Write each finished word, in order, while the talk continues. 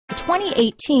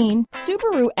2018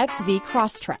 Subaru XV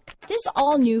Crosstrek. This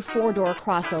all-new four-door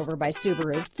crossover by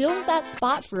Subaru fills that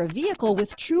spot for a vehicle with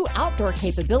true outdoor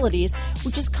capabilities,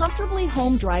 which is comfortably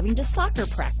home driving to soccer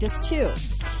practice too.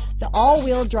 The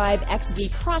all-wheel drive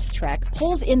XV Crosstrek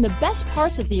pulls in the best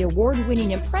parts of the award-winning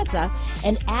Impreza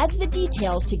and adds the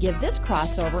details to give this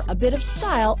crossover a bit of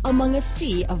style among a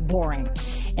sea of boring.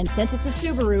 And since it's a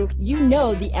Subaru, you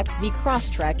know the XV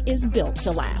Crosstrek is built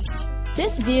to last.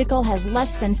 This vehicle has less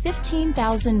than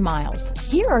 15,000 miles.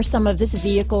 Here are some of this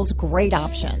vehicle's great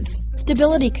options: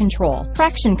 stability control,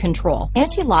 traction control,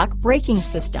 anti-lock braking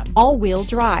system, all-wheel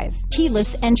drive,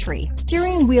 keyless entry,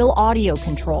 steering wheel audio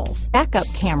controls, backup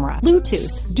camera,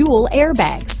 Bluetooth, dual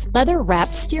airbags,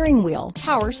 leather-wrapped steering wheel,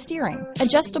 power steering,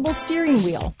 adjustable steering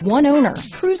wheel, one owner,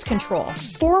 cruise control,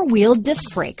 four-wheel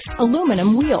disc brakes,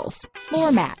 aluminum wheels,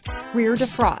 floor mats, rear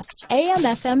defrost,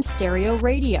 AM/FM stereo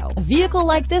radio. A vehicle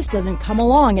like this doesn't come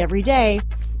along every day.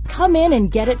 Come in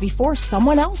and get it before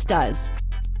someone else does.